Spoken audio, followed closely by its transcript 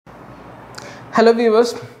Hello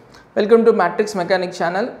viewers, welcome to MatrixMechanic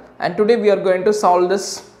channel, and today we are going to solve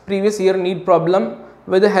this previous year NEET problem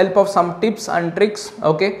with the help of some tips and tricks.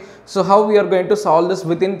 Okay, so how we are going to solve this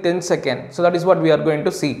within 10 seconds. So that is what we are going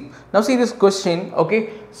to see. Now see this question.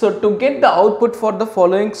 Okay, so to get the output for the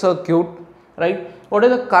following circuit, right, what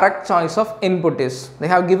is the correct choice of input is? They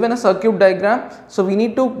have given a circuit diagram, so we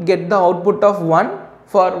need to get the output of 1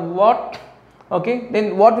 for what. Okay,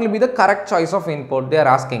 then what will be the correct choice of input they are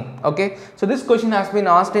asking. Okay, so this question has been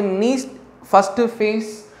asked in NEET first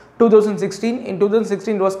phase 2016. In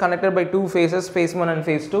 2016 it was connected by two phases, phase 1 and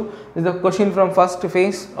phase 2. This is the question from first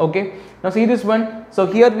phase. Okay, now see this one. So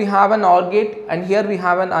here we have an OR gate and here we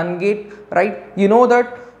have an AND gate, right? You know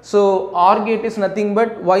that. So OR gate is nothing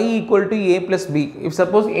but y equal to a plus b. If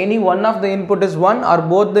suppose any one of the input is 1 or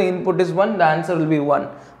both the input is 1, the answer will be 1.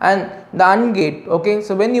 And the AND gate, okay,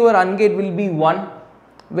 so when your AND gate will be 1,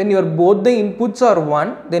 when your both the inputs are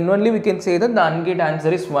 1, then only we can say that the AND gate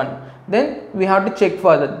answer is 1. Then we have to check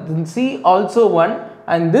for that. Then C also 1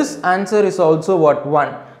 and this answer is also what?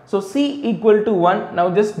 1. So C equal to 1. Now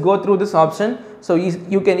just go through this option. So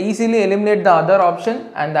you can easily eliminate the other option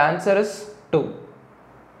and the answer is 2.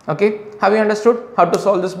 Okay, have you understood how to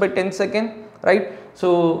solve this by 10 seconds, right?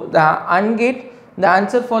 So the AND gate, the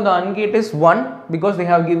answer for the AND gate is 1 because they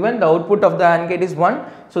have given the output of the AND gate is 1.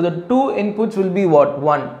 So the two inputs will be what?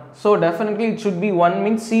 1. So definitely it should be 1,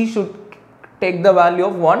 means C should take the value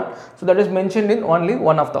of 1. So that is mentioned in only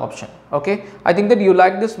one of the option. Okay, I think that you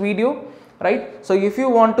like this video, right? So if you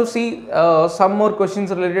want to see some more questions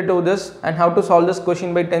related to this and how to solve this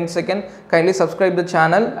question by 10 seconds, kindly subscribe the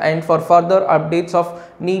channel, and for further updates of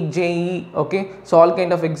NEET JEE, okay, so all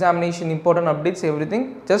kind of examination important updates,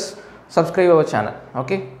 everything, just subscribe our channel.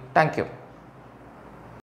 Okay, thank you.